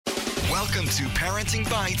Welcome to Parenting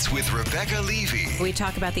Bites with Rebecca Levey. We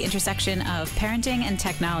talk about the intersection of parenting and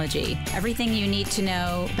technology. Everything you need to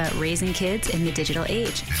know about raising kids in the digital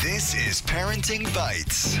age. This is Parenting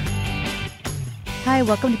Bites. Hi,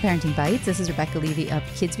 welcome to Parenting Bites. This is Rebecca Levey of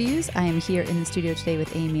KidzVuz. I am here in the studio today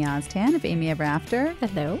with Amy Oztan of Amy Ever After.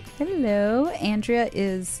 Hello. Hello. Andrea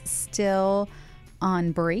is still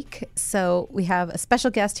on break, so we have a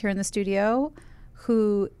special guest here in the studio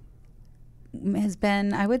who has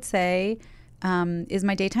been, I would say, is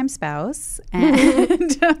my daytime spouse,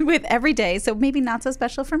 and with every day, so maybe not so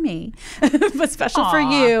special for me, but special for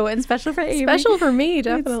you and special for Amy. Special for me,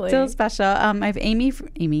 definitely. It's still special. I have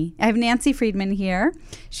I have Nancy Friedman here.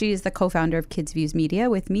 She's the co-founder of KidzVuz Media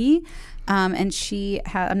with me, and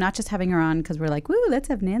I'm not just having her on because we're like, woo, let's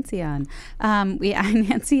have Nancy on.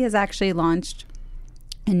 Nancy has actually launched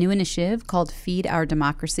a new initiative called Feed Our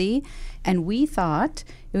Democracy, and we thought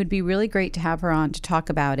it would be really great to have her on to talk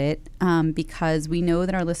about it because we know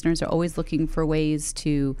that our listeners are always looking for ways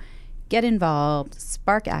to get involved,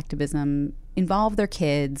 spark activism, involve their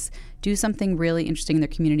kids, do something really interesting in their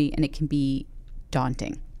community, and it can be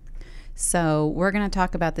daunting. So we're going to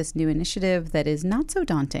talk about this new initiative that is not so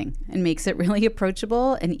daunting and makes it really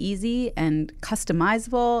approachable and easy and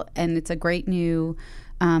customizable, and it's a great new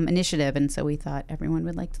initiative, and so we thought everyone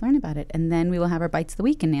would like to learn about it. And then we will have our Bites of the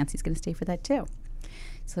Week, and Nancy's going to stay for that too.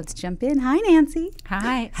 So let's jump in. Hi, Nancy.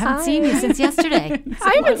 Hi. Haven't seen you since yesterday.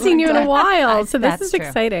 I haven't seen you in a while, so this is true.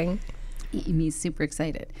 exciting. Amy's super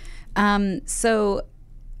excited. So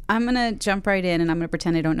I'm going to jump right in, and I'm going to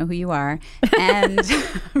pretend I don't know who you are, and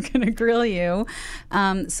I'm going to grill you.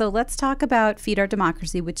 So let's talk about Feed Our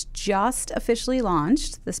Democracy, which just officially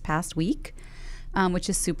launched this past week. Which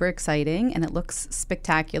is super exciting, and it looks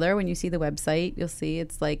spectacular. When you see the website, you'll see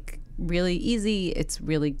it's like really easy, it's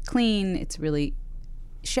really clean, it's really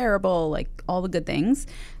shareable, like all the good things.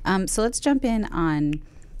 So let's jump in on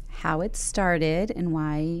how it started and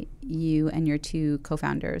why you and your two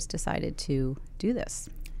co-founders decided to do this.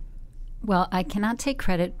 Well, I cannot take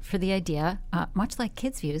credit for the idea, much like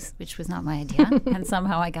KidzVuz, which was not my idea, and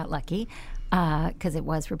somehow I got lucky because it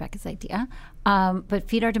was Rebecca's idea. But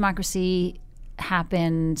Feed Our Democracy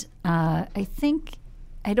happened, I think,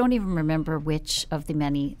 I don't even remember which of the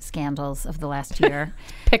many scandals of the last year.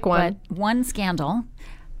 Pick one. But one scandal,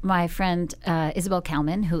 my friend Isabel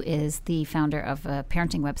Kalman, who is the founder of a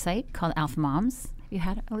parenting website called Alpha Moms. Have you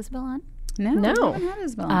had Isabel on? No. We haven't had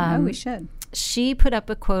Isabel on. We should. She put up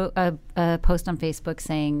a post on Facebook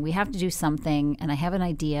saying, we have to do something, and I have an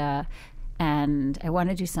idea, and I want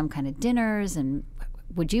to do some kind of dinners, and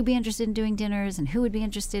would you be interested in doing dinners, and who would be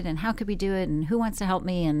interested, and how could we do it, and who wants to help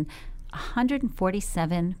me? And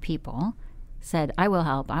 147 people said, I will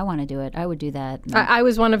help, I want to do it, I would do that. I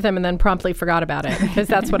was one of them and then promptly forgot about it because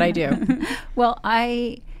that's what I do. Well,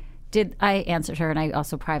 I answered her, and I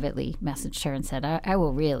also privately messaged her and said, I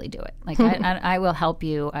will really do it. Like, I will help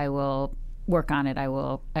you, I will work on it, I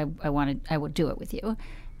will do it with you.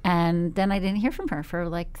 And then I didn't hear from her for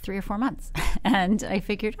like 3 or 4 months. And I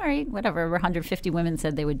figured, all right, whatever. 150 women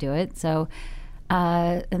said they would do it. So,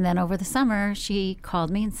 and then over the summer, she called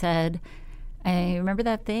me and said, I remember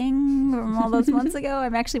that thing from all those months ago. I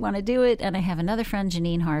actually want to do it. And I have another friend,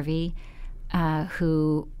 Janine Harvey,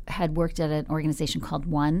 who had worked at an organization called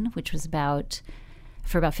One, which was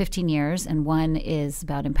for about 15 years. And One is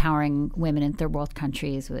about empowering women in third world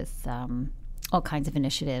countries with all kinds of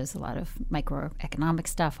initiatives, a lot of microeconomic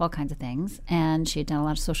stuff, all kinds of things. And she had done a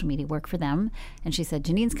lot of social media work for them. And she said,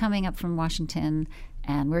 Janine's coming up from Washington,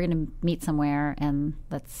 and we're going to meet somewhere, and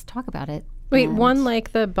let's talk about it. Wait, One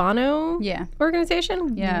like the Bono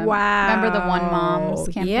organization? Yeah. Wow. Remember the One Moms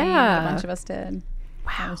campaign? Yeah. A bunch of us did.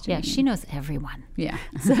 Wow. Yeah, she knows everyone. Yeah.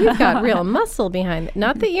 So you've got real muscle behind it.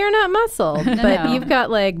 Not that you're not muscle, but you've got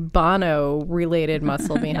like Bono-related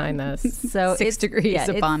muscle behind this. So 6 degrees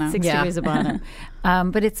of Bono. 6 degrees of Bono.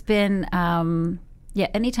 But it's been,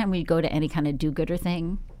 anytime we go to any kind of do-gooder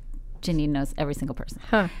thing, Janine knows every single person.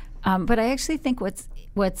 Huh. But I actually think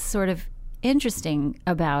what's sort of interesting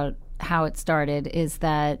about how it started is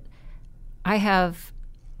that I have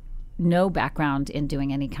no background in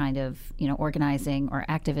doing any kind of, organizing or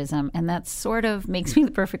activism, and that sort of makes me the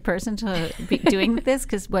perfect person to be doing this,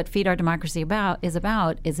 because what Feed Our Democracy is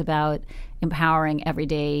about empowering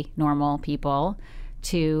everyday normal people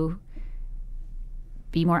to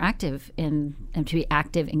be more active and to be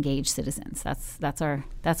active, engaged citizens. That's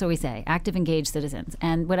what we say, active, engaged citizens.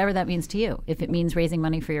 And whatever that means to you. If it means raising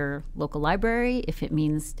money for your local library, if it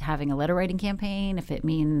means having a letter writing campaign, if it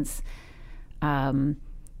means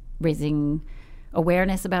raising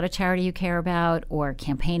awareness about a charity you care about, or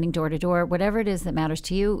campaigning door to door, whatever it is that matters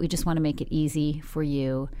to you, we just want to make it easy for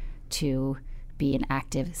you to be an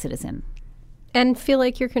active citizen. And feel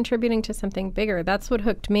like you're contributing to something bigger. That's what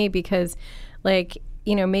hooked me because, like,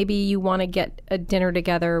 you know, maybe you want to get a dinner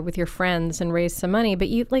together with your friends and raise some money, but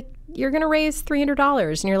you're going to raise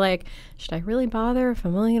 $300. And you're like, should I really bother if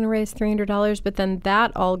I'm only going to raise $300? But then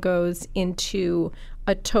that all goes into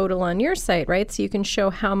a total on your site, right? So you can show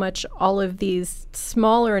how much all of these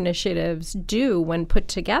smaller initiatives do when put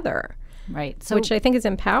together. Right. So, which I think is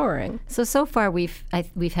empowering. So far we've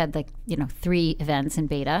had 3 events in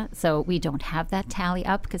beta. So we don't have that tally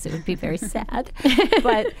up because it would be very sad.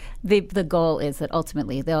 But the goal is that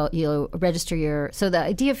ultimately you'll register so the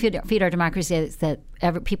idea of Feed Our Democracy is that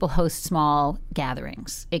people host small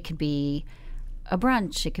gatherings. It could be a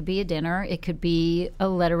brunch, it could be a dinner, it could be a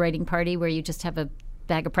letter writing party where you just have a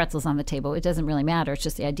bag of pretzels on the table. It doesn't really matter. It's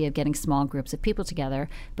just the idea of getting small groups of people together.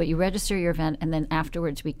 But you register your event, and then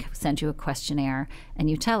afterwards we send you a questionnaire, and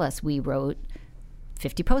you tell us, we wrote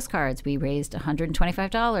 50 postcards, we raised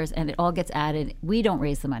 $125, and it all gets added. We don't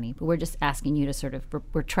raise the money, but we're just asking you to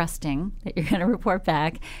we're trusting that you're going to report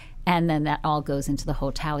back, and then that all goes into the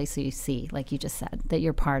whole tally, so you see, like you just said, that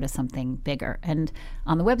you're part of something bigger. And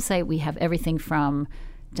on the website, we have everything from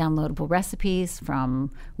downloadable recipes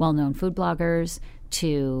from well-known food bloggers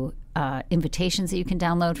to invitations that you can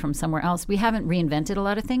download from somewhere else. We haven't reinvented a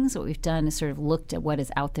lot of things. What we've done is sort of looked at what is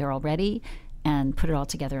out there already and put it all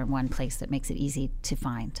together in one place that makes it easy to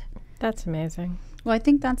find. That's amazing. Well, I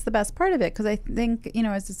think that's the best part of it because I think,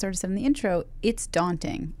 as I sort of said in the intro, it's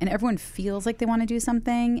daunting and everyone feels like they want to do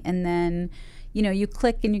something, and then, you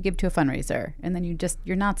click and you give to a fundraiser, and then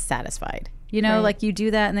you're not satisfied. Right. Like you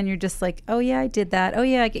do that and then you're just like, oh yeah, I did that. Oh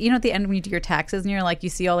yeah, at the end when you do your taxes and you're like, you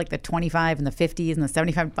see all like the 25 and the 50s and the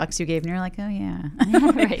 $75 you gave, and you're like, oh yeah.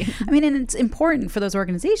 Right. I mean, and it's important for those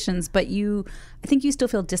organizations, but I think you still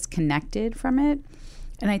feel disconnected from it.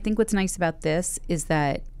 And I think what's nice about this is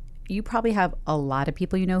that you probably have a lot of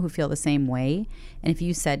people who feel the same way. And if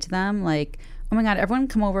you said to them like, oh my God, everyone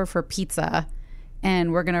come over for pizza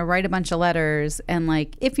and we're going to write a bunch of letters, and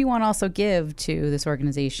like if you want to also give to this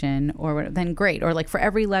organization then great, or like for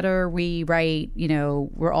every letter we write,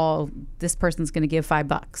 this person's going to give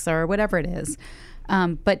 $5 or whatever it is.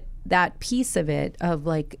 But that piece of it of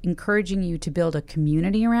like encouraging you to build a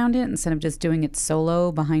community around it instead of just doing it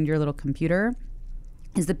solo behind your little computer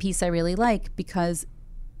is the piece I really like, because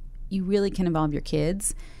you really can involve your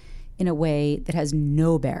kids in a way that has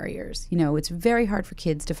no barriers. It's very hard for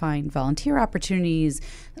kids to find volunteer opportunities.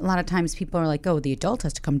 A lot of times people are like, oh, the adult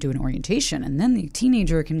has to come do an orientation and then the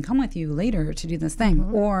teenager can come with you later to do this thing.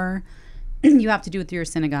 Mm-hmm. Or you have to do it through your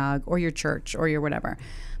synagogue or your church or your whatever.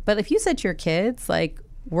 But if you said to your kids, like,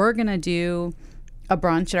 we're going to do a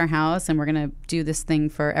brunch at our house and we're going to do this thing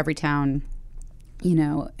for every town,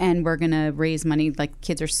 and we're going to raise money. Like,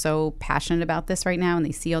 kids are so passionate about this right now, and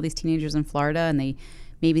they see all these teenagers in Florida, and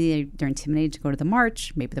maybe they're intimidated to go to the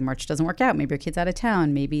march. Maybe the march doesn't work out. Maybe your kid's out of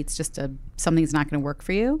town. Maybe it's just something that's not going to work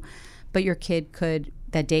for you. But your kid could,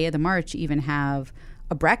 that day of the march, even have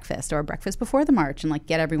a breakfast or a breakfast before the march and like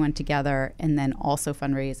get everyone together, and then also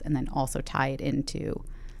fundraise, and then also tie it into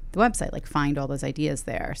the website, like find all those ideas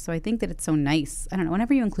there. So I think that it's so nice. I don't know,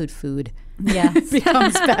 whenever you include food, it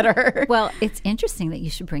becomes better. Well, it's interesting that you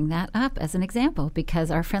should bring that up as an example,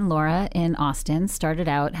 because our friend Laura in Austin started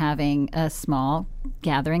out having a small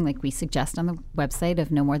gathering, like we suggest on the website,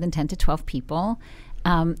 of no more than 10 to 12 people.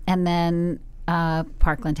 And then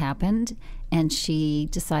Parkland happened, and she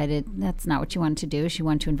decided that's not what she wanted to do. She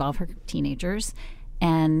wanted to involve her teenagers.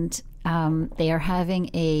 And they are having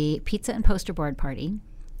a pizza and poster board party.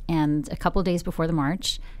 And a couple of days before the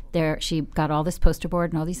march, she got all this poster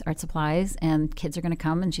board and all these art supplies, and kids are going to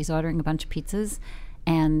come, and she's ordering a bunch of pizzas,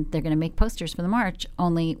 and they're going to make posters for the march.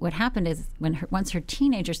 Only what happened is once her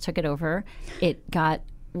teenagers took it over, it got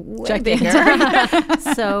way bigger.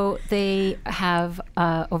 So they have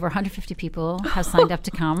over 150 people have signed up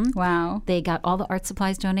to come. Wow. They got all the art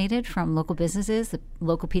supplies donated from local businesses. The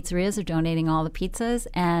local pizzerias are donating all the pizzas,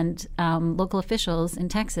 and local officials in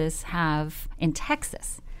Texas have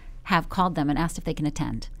called them and asked if they can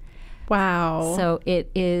attend. Wow. So it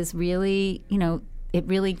is really, it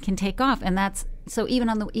really can take off. And that's, so even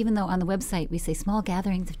though on the website we say small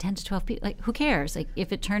gatherings of 10 to 12 people, like, who cares? Like,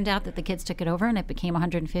 if it turned out that the kids took it over and it became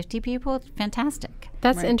 150 people, it's fantastic.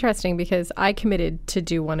 That's interesting, because I committed to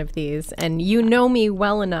do one of these, and you know me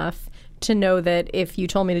well enough to know that if you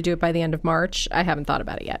told me to do it by the end of March, I haven't thought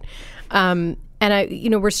about it yet.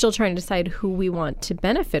 And we're still trying to decide who we want to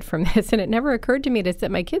benefit from this. And it never occurred to me to sit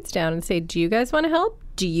my kids down and say, do you guys want to help?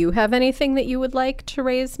 Do you have anything that you would like to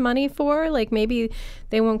raise money for? Like, maybe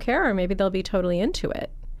they won't care, or maybe they'll be totally into it.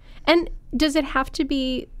 And does it have to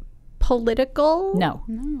be political? No,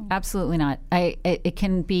 absolutely not. It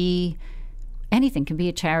can be anything. It can be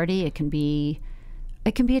a charity. It can be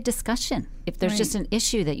a discussion. If there's just an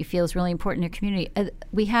issue that you feel is really important in your community,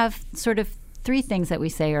 we have sort of 3 things that we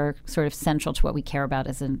say are sort of central to what we care about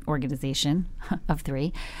as an organization of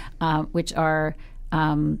 3, which are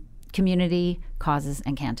community, causes,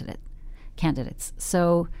 and candidates.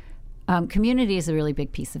 So community is a really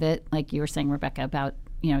big piece of it. Like you were saying, Rebecca, about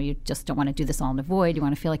you just don't want to do this all in the void. You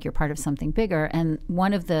want to feel like you're part of something bigger. And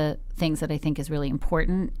one of the things that I think is really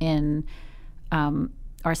important in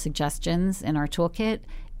our suggestions in our toolkit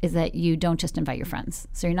is that you don't just invite your friends.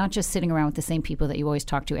 So you're not just sitting around with the same people that you always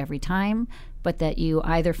talk to every time, but that you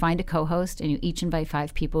either find a co-host and you each invite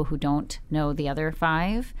 5 people who don't know the other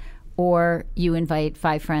 5, or you invite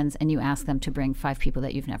 5 friends and you ask them to bring 5 people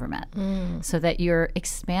that you've never met, so that you're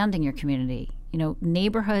expanding your community.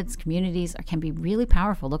 Neighborhoods, communities can be really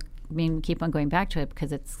powerful. Look, we keep on going back to it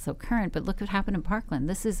because it's so current, but look what happened in Parkland.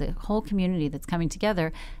 This is a whole community that's coming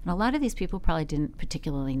together, and a lot of these people probably didn't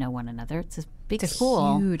particularly know one another. It's a big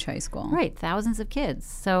school. Huge high school. Right, thousands of kids.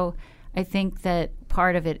 So I think that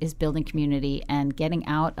part of it is building community and getting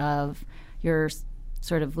out of your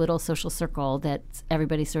sort of little social circle that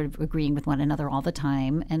everybody's sort of agreeing with one another all the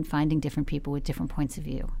time and finding different people with different points of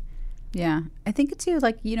view. Yeah. I think too,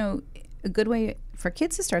 a good way for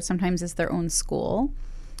kids to start sometimes is their own school.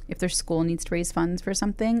 If their school needs to raise funds for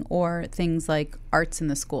something, or things like arts in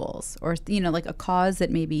the schools, or, like a cause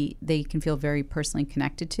that maybe they can feel very personally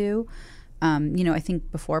connected to. I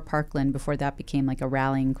think before Parkland, before that became like a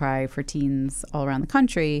rallying cry for teens all around the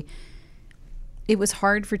country, it was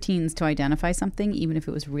hard for teens to identify something, even if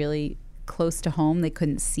it was really close to home. They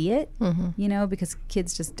couldn't see it, because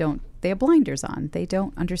kids just they have blinders on. They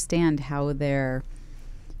don't understand how they're,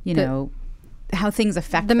 how things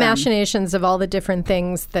affect the them. Machinations of all the different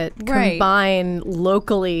things that combine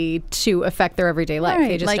locally to affect their everyday life.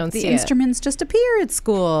 They just don't see it. The instruments just appear at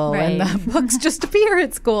school, and the books just appear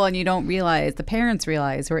at school, and you don't realize, the parents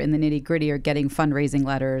realize, who are in the nitty gritty or getting fundraising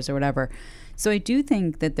letters or whatever. So I do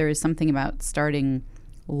think that there is something about starting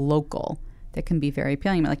local that can be very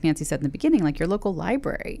appealing. Like Nancy said in the beginning, like your local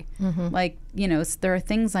library. Like, there are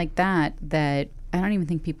things like that I don't even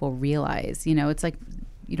think people realize. It's like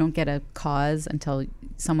you don't get a cause until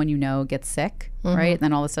someone gets sick, right? And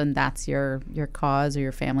then all of a sudden that's your cause or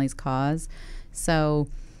your family's cause. So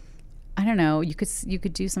I don't know, you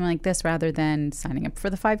could do something like this rather than signing up for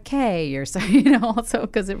the 5K or so, also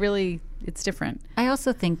because it's different. I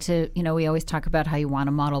also think we always talk about how you want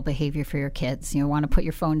to model behavior for your kids. You want to put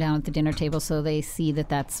your phone down at the dinner table so they see that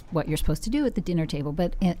that's what you're supposed to do at the dinner table.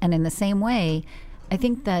 But in the same way, I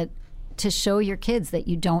think that to show your kids that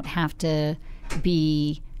you don't have to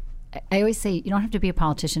be, I always say you don't have to be a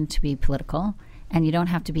politician to be political, and you don't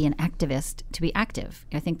have to be an activist to be active.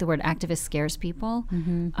 I think the word activist scares people,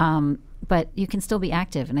 but you can still be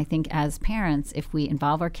active. And I think as parents, if we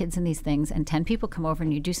involve our kids in these things and 10 people come over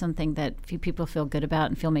and you do something that few people feel good about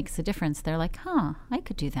and feel makes a difference, they're like, I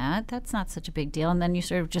could do that. That's not such a big deal. And then you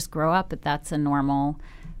sort of just grow up that that's a normal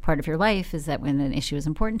part of your life, is that when an issue is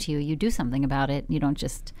important to you, you do something about it. You don't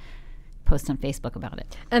just post on Facebook about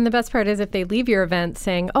it. And the best part is if they leave your event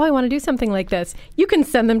saying, I want to do something like this, you can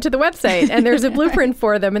send them to the website and there's a blueprint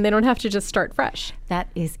for them, and they don't have to just start fresh. That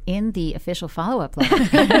is in the official follow-up letter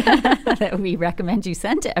that we recommend you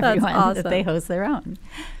send to everyone. That's awesome. That they host their own.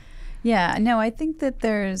 Yeah, no, I think that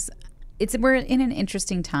we're in an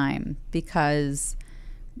interesting time because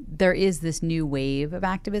there is this new wave of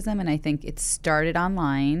activism, and I think it started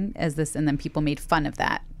online as this, and then people made fun of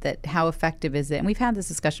that how effective is it? And we've had this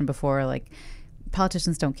discussion before, like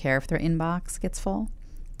politicians don't care if their inbox gets full,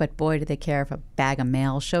 but boy, do they care if a bag of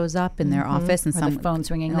mail shows up in their office and the phone's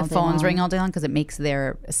ringing all day long, because it makes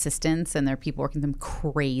their assistants and their people working them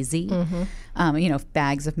crazy.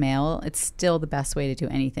 Bags of mail, it's still the best way to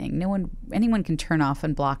do anything. Anyone can turn off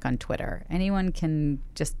and block on Twitter. Anyone can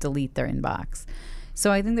just delete their inbox.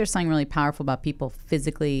 So I think there's something really powerful about people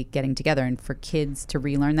physically getting together, and for kids to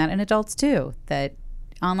relearn that, and adults too, that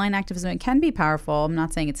online activism, it can be powerful. I'm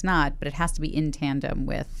not saying it's not, but it has to be in tandem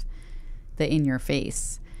with the in your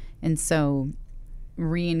face. And so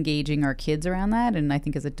re-engaging our kids around that, and I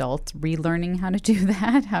think as adults relearning how to do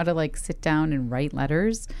that, how to sit down and write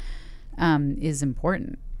letters, is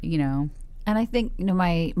important, And I think,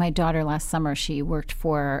 my daughter last summer, she worked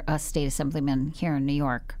for a state assemblyman here in New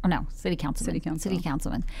York. Oh, no, city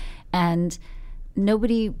councilman. And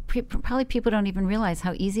probably people don't even realize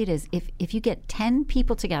how easy it is. If you get 10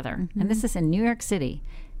 people together, and this is in New York City,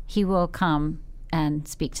 he will come and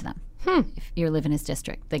speak to them. If you live in his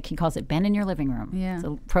district. He calls it Ben in Your Living Room. Yeah. It's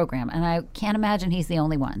a program. And I can't imagine he's the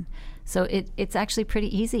only one. So it's actually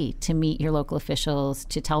pretty easy to meet your local officials,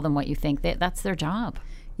 to tell them what you think. That's their job.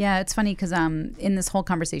 Yeah, it's funny because in this whole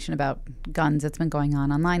conversation about guns that's been going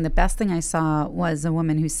on online, the best thing I saw was a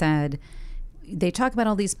woman who said, they talk about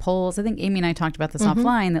all these polls. I think Amy and I talked about this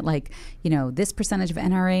offline, that like, this percentage of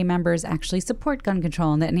NRA members actually support gun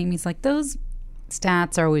control. And Amy's like, those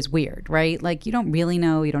stats are always weird, right? Like, you don't really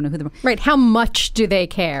know. You don't know who the... Right. How much do they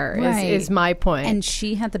care is my point. And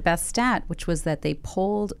she had the best stat, which was that they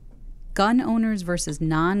polled gun owners versus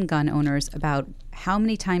non-gun owners about how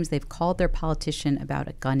many times they've called their politician about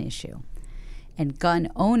a gun issue. And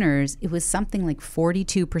gun owners, it was something like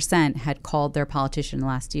 42% had called their politician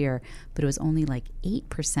last year, but it was only like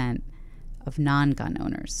 8% of non-gun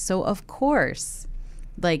owners. So of course,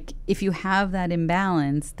 like if you have that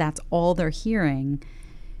imbalance, that's all they're hearing.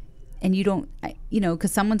 And you don't,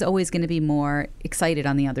 because someone's always going to be more excited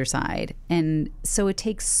on the other side. And so it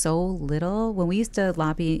takes so little. When we used to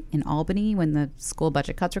lobby in Albany, when the school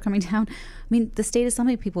budget cuts were coming down, I mean, the state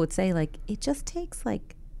assembly people would say, like, it just takes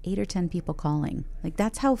like 8 or 10 people calling. Like,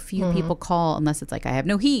 that's how few people call, unless it's like, I have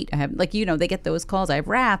no heat. I have, like, they get those calls. I have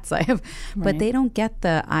rats. I have, but they don't get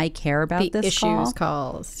the I care about this issues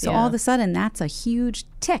calls. So all of a sudden, that's a huge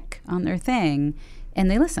tick on their thing, and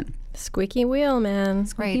they listen. Squeaky wheel, man.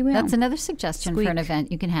 Squeaky wheel. That's another suggestion for an event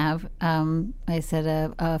you can have. I said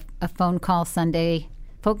a phone call Sundays.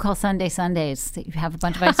 You have a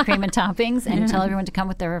bunch of ice cream and toppings, and you tell everyone to come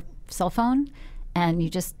with their cell phone, and you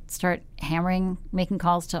just start making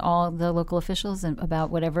calls to all the local officials about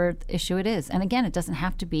whatever issue it is. And again, it doesn't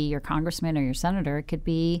have to be your congressman or your senator. It could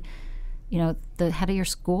be, the head of your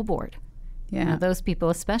school board. Yeah, those people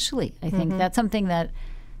especially. I think that's something that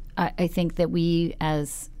I think that we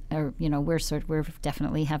we're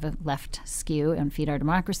definitely have a left skew and Feed Our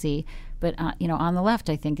Democracy, but on the left,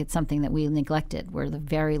 I think it's something that we neglected. We're the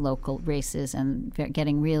very local races and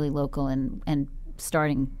getting really local and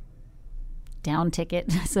starting down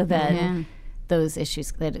ticket so that those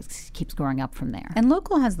issues, that it keeps growing up from there. And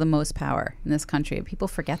local has the most power in this country. People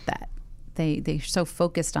forget that. They're so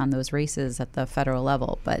focused on those races at the federal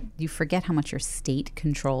level, but you forget how much your state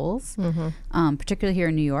controls, particularly here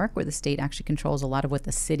in New York, where the state actually controls a lot of what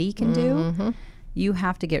the city can do. You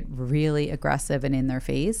have to get really aggressive and in their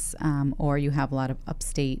face, or you have a lot of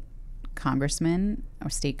upstate congressmen or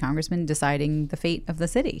state congressmen deciding the fate of the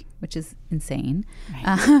city, which is insane,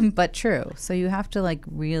 but true. So you have to like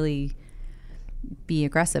really be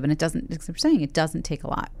aggressive, and it doesn't, as I'm saying, it doesn't take a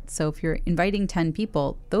lot. So if you're inviting 10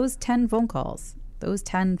 people, those 10 phone calls, those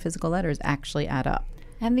 10 physical letters actually add up.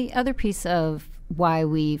 And the other piece of why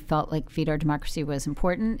we felt like Feed Our Democracy was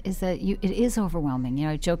important is that it is overwhelming.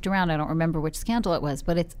 I joked around, I don't remember which scandal it was,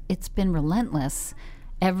 but it's been relentless.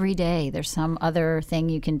 Every day there's some other thing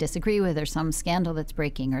you can disagree with, or some scandal that's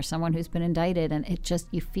breaking, or someone who's been indicted, and it just,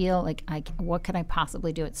 you feel like, what could I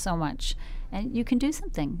possibly do? It's so much. And you can do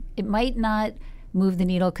something. It might not move the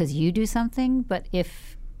needle because you do something, but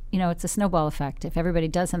if, it's a snowball effect. If everybody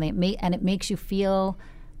does something, it makes you feel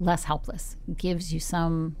less helpless. It gives you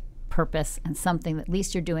some purpose and something that at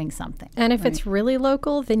least you're doing something. And if it's really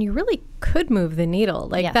local, then you really could move the needle.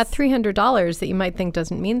 Like that $300 that you might think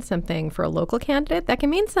doesn't mean something, for a local candidate, that can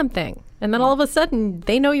mean something. And then all of a sudden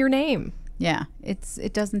they know your name. Yeah,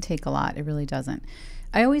 it doesn't take a lot. It really doesn't.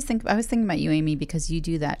 I was thinking about you, Amy, because you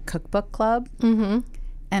do that cookbook club.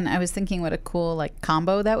 And I was thinking what a cool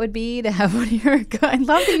combo that would be to have one of your. I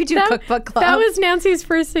love that you do cookbook club. That was Nancy's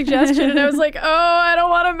first suggestion, and I was like, I don't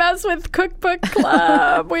want to mess with cookbook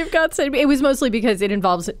club. We've got so. It was mostly because it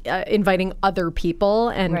involves inviting other people,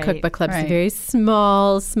 and cookbook club's a very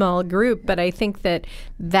small group. But I think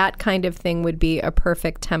that kind of thing would be a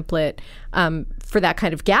perfect template for that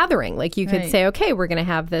kind of gathering. Like you could say, okay, we're going to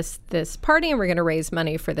have this party, and we're going to raise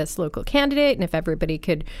money for this local candidate, and if everybody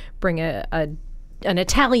could bring an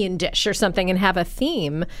Italian dish or something and have a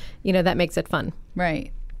theme, that makes it fun.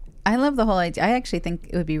 Right. I love the whole idea. I actually think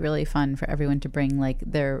it would be really fun for everyone to bring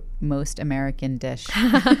their most American dish,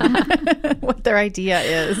 what their idea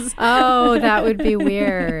is. Oh, that would be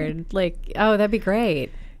weird. That'd be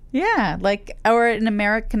great. Yeah. Or an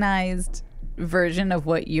Americanized version of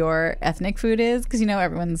what your ethnic food is, because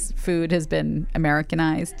everyone's food has been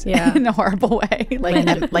Americanized in a horrible way, like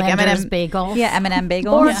M&M bagels. M&M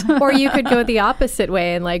bagels. Or you could go the opposite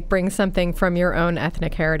way and bring something from your own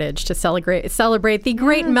ethnic heritage to celebrate the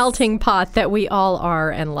great melting pot that we all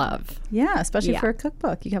are and love. Yeah, especially for a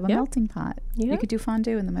cookbook, you have a melting pot. You could do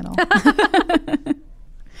fondue in the middle. I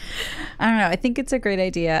don't know. I think it's a great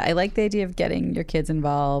idea. I like the idea of getting your kids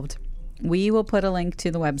involved. We will put a link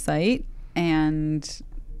to the website. And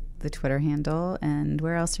the Twitter handle. And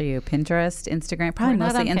where else are you? Pinterest, Instagram? Probably We're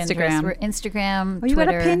not mostly on Pinterest. Instagram. We're Instagram, Oh, you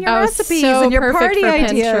Twitter. got to pin your Oh, recipes so and your perfect party for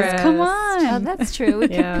ideas. Pinterest. Come on. Oh, that's true. We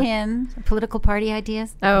Yeah. could pin political party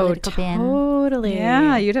ideas. the Oh, political bin. totally.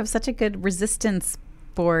 Yeah, you'd have such a good resistance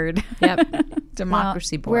board. Yep.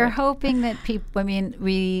 Democracy board. We're hoping that people. I mean,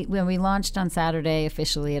 when we launched on Saturday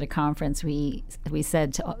officially at a conference, we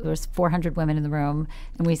said there was 400 women in the room,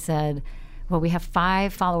 and we said, well, we have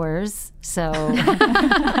 5 followers, so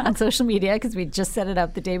on social media because we just set it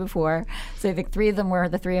up the day before. So I think 3 of them were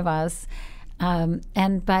the 3 of us, and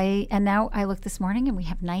now I looked this morning and we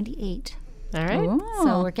have 98. All right. Ooh,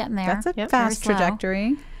 So we're getting there. that's a Yep. fast Very slow.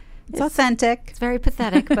 trajectory. It's authentic. It's very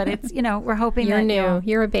pathetic, but it's we're hoping You're that new.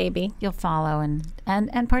 You're a baby. you'll follow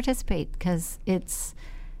and participate because it's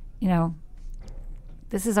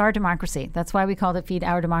this is our democracy. That's why we called it Feed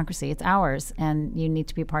Our Democracy. It's ours, and you need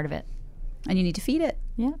to be a part of it. And you need to feed it.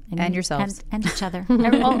 Yeah, And yourselves. and each other.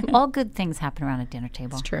 all good things happen around a dinner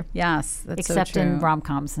table. It's true. Yes, that's Except so true. in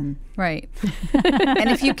rom-coms and Right. And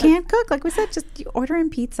if you can't cook, like we said, just you order in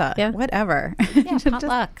pizza. Yeah. Whatever. yeah, Just-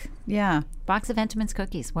 potluck, yeah. box of Entenmann's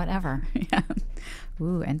cookies, whatever. Yeah.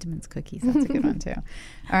 Ooh, Entenmann's cookies. That's a good one, too.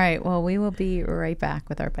 All right. Well, we will be right back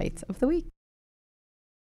with our bites of the week.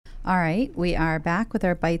 All right. We are back with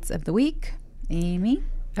our bites of the week. Amy?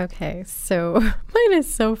 Okay, so mine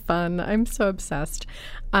is so fun. I'm so obsessed.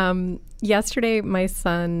 Yesterday, my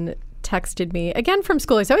son texted me again from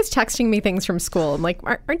school. He's always texting me things from school. I'm like,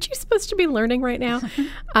 aren't you supposed to be learning right now?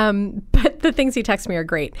 But the things he texts me are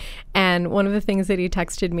great. And one of the things that he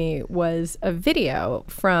texted me was a video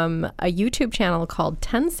from a YouTube channel called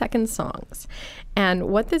 10-Second Songs. And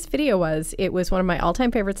what this video was, it was one of my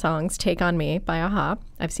all-time favorite songs, Take On Me by a-ha.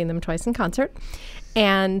 I've seen them twice in concert.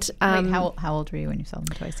 And Wait, how old were you when you saw them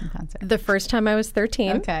twice in concert? the first time I was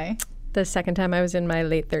 13. Okay. The second time I was in my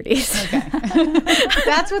late 30s. Okay.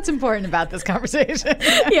 That's what's important about this conversation.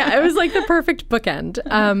 Yeah, it was like the perfect bookend.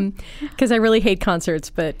 Because I really hate concerts,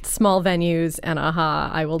 but small venues and a-ha,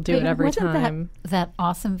 I will do it every Wasn't time. that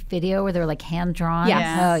awesome video where they were like hand drawn?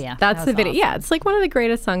 Yes. Oh yeah. That's that the was video. awesome. Yeah, it's like one of the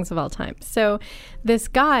greatest songs of all time. So this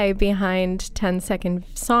guy behind 10-Second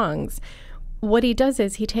Songs, what he does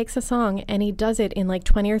is he takes a song and he does it in like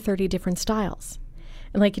 20 or 30 different styles.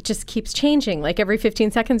 And like it just keeps changing, like every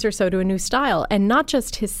 15 seconds or so to a new style. And not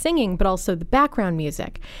just his singing, but also the background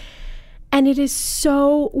music. And it is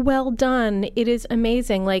so well done. It is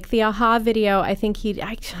amazing. Like the a-ha video, I think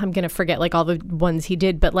I'm going to forget like all the ones he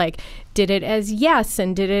did, but like did it as Yes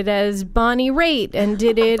and did it as Bonnie Raitt and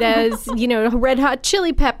did it as, Red Hot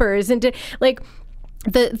Chili Peppers and did like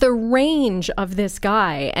the range of this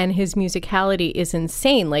guy and his musicality is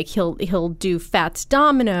insane. Like he'll do Fats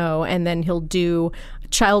Domino and then he'll do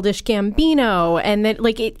Childish Gambino and then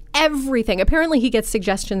like everything. Apparently he gets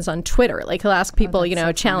suggestions on Twitter. Like he'll ask people,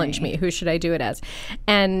 challenge me. Who should I do it as?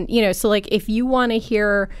 And, so like if you want to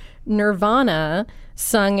hear Nirvana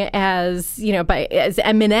sung as, as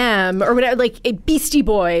Eminem or whatever, like Beastie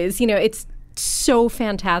Boys, it's so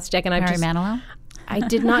fantastic. And Barry Manilow? I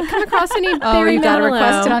did not come across any Oh, Barry you got to Manilow.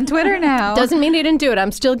 request it on Twitter now. Doesn't mean he didn't do it.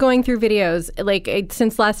 I'm still going through videos. Like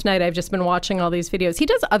since last night, I've just been watching all these videos. He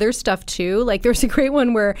does other stuff too. Like there's a great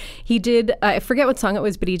one where he did, I forget what song it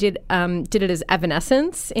was, but he did it as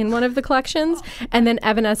Evanescence in one of the collections. And then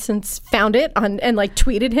Evanescence found it and like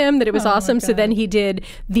tweeted him that it was awesome. So then he did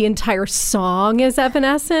the entire song as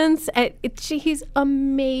Evanescence. He's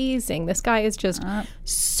amazing. This guy is just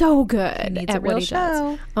so good needs at a real what he show.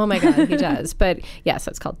 does. Oh my God, he does. But yeah, so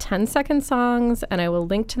it's called 10-Second Songs, and I will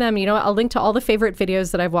link to them. I'll link to all the favorite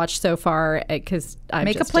videos that I've watched so far because I'm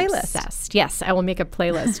Make a just playlist. obsessed. Yes, I will make a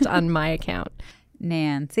playlist on my account.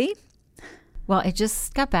 Nancy? Well, I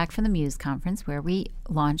just got back from the Muse conference where we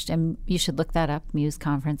launched, and you should look that up, Muse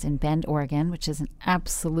conference in Bend, Oregon, which is an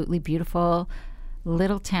absolutely beautiful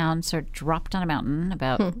little town sort of dropped on a mountain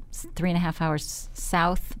about 3.5 hours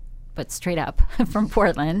south, but straight up from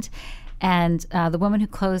Portland. And the woman who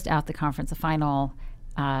closed out the conference, the final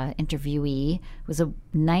interviewee, was a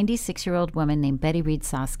 96-year-old woman named Betty Reed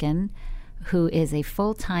Soskin, who is a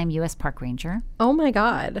full-time U.S. park ranger. Oh my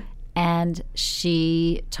God. And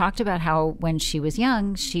she talked about how when she was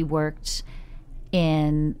young, she worked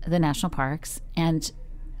in the national parks and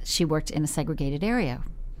she worked in a segregated area.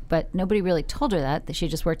 But nobody really told her that she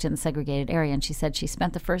just worked in the segregated area. And she said she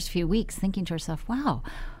spent the first few weeks thinking to herself, wow,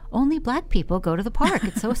 only black people go to the park.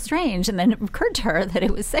 It's so strange. And then it occurred to her that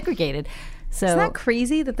it was segregated. So Isn't that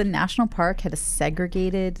crazy that the national park had a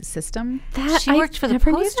segregated system? she worked for the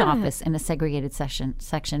never knew post that. office in a segregated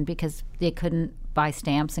section because they couldn't buy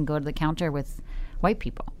stamps and go to the counter with white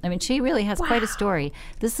people. I mean, she really has quite a story.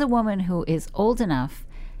 This is a woman who is old enough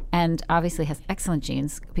and obviously has excellent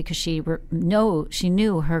genes because she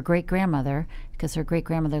knew her great-grandmother, because her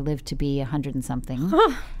great-grandmother lived to be 100 and something.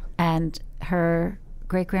 And her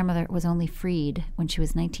great-grandmother was only freed when she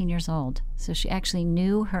was 19 years old. So she actually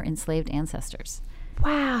knew her enslaved ancestors.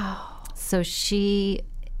 Wow. So she's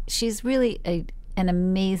really an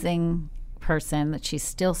amazing person, that she's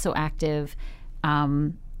still so active.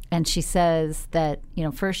 And she says that,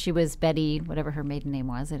 first she was Betty, whatever her maiden name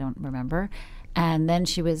was, I don't remember. And then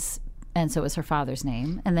so it was her father's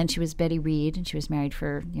name. And then she was Betty Reed, and she was married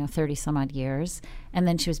for, 30 some odd years. And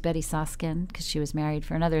then she was Betty Soskin, because she was married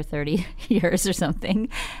for another 30 years or something.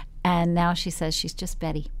 And now she says she's just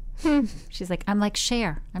Betty. She's like, I'm like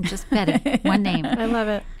Cher. I'm just Betty, one name. I love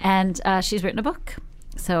it. And she's written a book.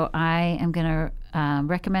 So I am going to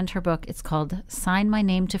recommend her book. It's called Sign My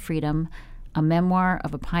Name to Freedom, A Memoir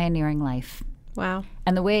of a Pioneering Life. Wow.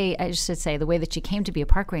 And the way that she came to be a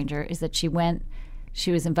park ranger is that she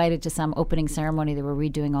was invited to some opening ceremony. They were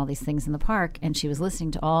redoing all these things in the park, and she was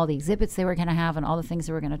listening to all the exhibits they were going to have and all the things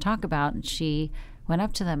they were going to talk about. And she went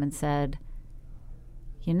up to them and said,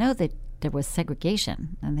 that there was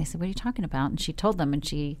segregation. And they said, what are you talking about? And she told them, and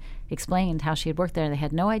she explained how she had worked there. They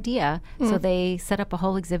had no idea. So they set up a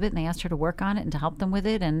whole exhibit, and they asked her to work on it and to help them with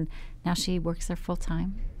it. And now she works there full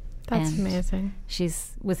time. That's amazing.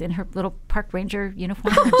 Was in her little park ranger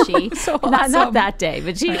uniform. And she So not awesome. that day,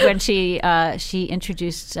 but when she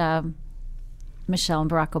introduced Michelle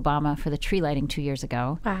and Barack Obama for the tree lighting 2 years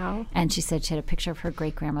ago. Wow. And she said she had a picture of her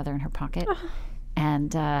great grandmother in her pocket,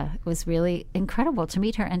 and it was really incredible to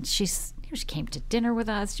meet her. And she came to dinner with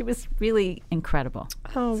us. She was really incredible.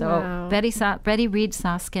 Oh, so wow. Betty Reed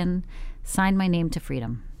Soskin, Signed My Name to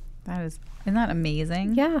Freedom. Isn't that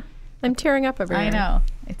amazing? Yeah. I'm tearing up over here. I know.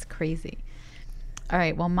 It's crazy. All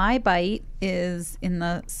right. Well, my bite is in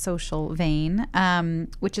the social vein,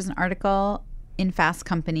 which is an article in Fast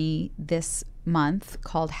Company this month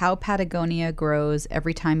called How Patagonia Grows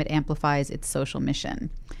Every Time It Amplifies Its Social Mission.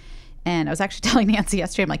 And I was actually telling Nancy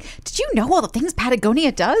yesterday, I'm like, did you know all the things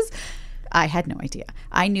Patagonia does? I had no idea.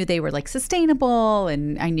 I knew they were like sustainable,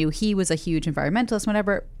 and I knew he was a huge environmentalist,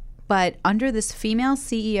 whatever. But under this female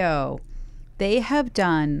CEO, they have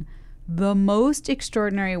done the most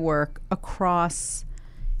extraordinary work across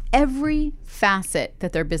every facet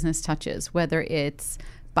that their business touches, whether it's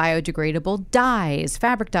biodegradable dyes,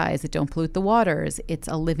 fabric dyes that don't pollute the waters. It's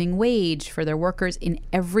a living wage for their workers in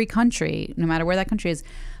every country, no matter where that country is.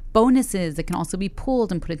 Bonuses that can also be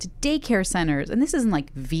pooled and put into daycare centers. And this isn't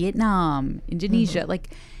like Vietnam, Indonesia. Like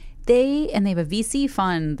they have a VC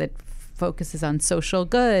fund that focuses on social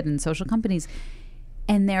good and social companies.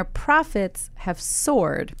 And their profits have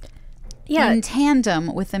soared in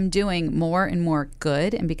tandem with them doing more and more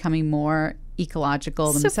good and becoming more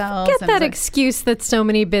ecological themselves. Forget that excuse that so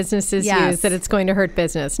many businesses use that it's going to hurt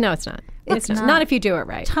business. No, it's not. It's not if you do it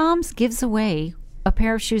right. Tom's gives away a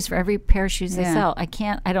pair of shoes for every pair of shoes they sell. I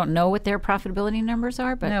don't know what their profitability numbers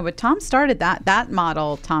are, but no, but Tom started that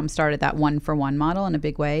model. Tom started that 1-for-1 model in a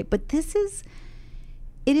big way. But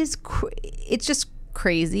it's just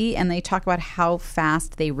crazy. And they talk about how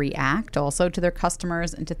fast they react also to their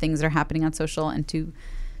customers and to things that are happening on social and to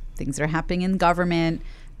things that are happening in government,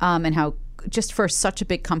 and how just for such a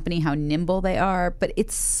big company, how nimble they are. But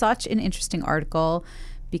it's such an interesting article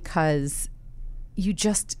because you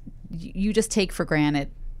just take for granted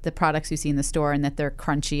the products you see in the store and that they're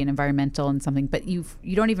crunchy and environmental and something, but you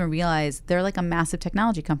don't even realize they're like a massive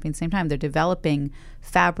technology company at the same time. They're developing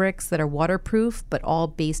fabrics that are waterproof, but all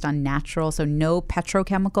based on natural, so no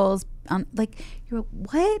petrochemicals. You're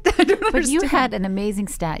what? I don't understand. But you had an amazing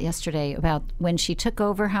stat yesterday about when she took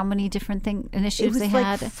over, how many different initiatives they had?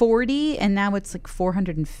 It was like 40, and now it's like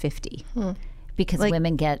 450. Because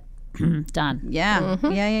women get done. Yeah.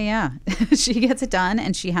 Mm-hmm. Yeah. She gets it done,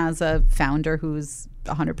 and she has a founder who's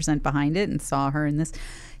 100% behind it and saw her in this.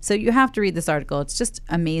 So you have to read this article. It's just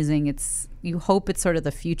amazing. You hope it's sort of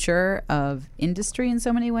the future of industry in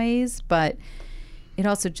so many ways, but it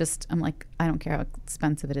also just, I'm like, I don't care how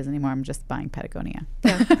expensive it is anymore. I'm just buying Patagonia.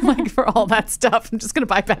 Yeah. Like for all that stuff, I'm just going to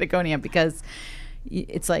buy Patagonia because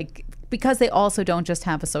it's like, because they also don't just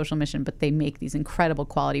have a social mission, but they make these incredible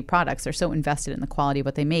quality products. They're so invested in the quality of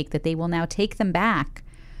what they make that they will now take them back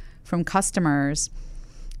from customers,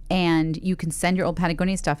 and you can send your old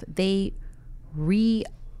Patagonia stuff. They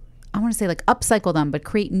I want to say like upcycle them, but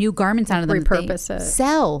create new garments out of them. Repurpose it.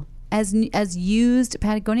 Sell as used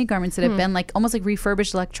Patagonia garments that have been like almost like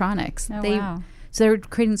refurbished electronics. Oh, wow. So they're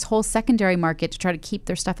creating this whole secondary market to try to keep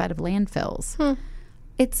their stuff out of landfills.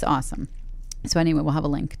 It's awesome. So anyway, we'll have a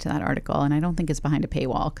link to that article, and I don't think it's behind a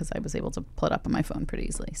paywall because I was able to pull it up on my phone pretty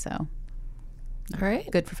easily. So All right.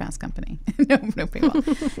 Good for Fast Company. No, pretty well.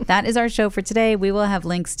 That is our show for today. We will have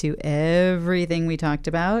links to everything we talked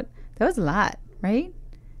about. That was a lot, right?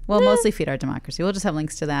 Well, mostly Feed Our Democracy. We'll just have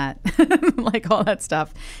links to that, like all that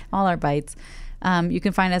stuff, all our bites. You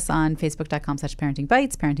can find us on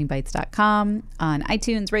facebook.com/parentingbites, parentingbites.com, on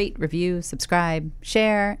iTunes, rate, review, subscribe,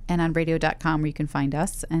 share, and on radio.com where you can find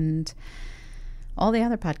us and all the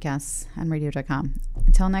other podcasts on radio.com.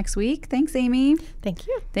 Until next week, thanks, Amy. Thanks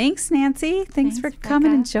you. Thanks, Nancy. Thanks for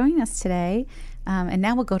coming and joining us today. And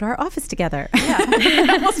now we'll go to our office together.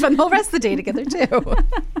 Yeah. We'll spend the whole rest of the day together, too.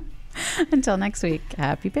 Until next week,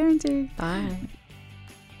 happy parenting. Bye.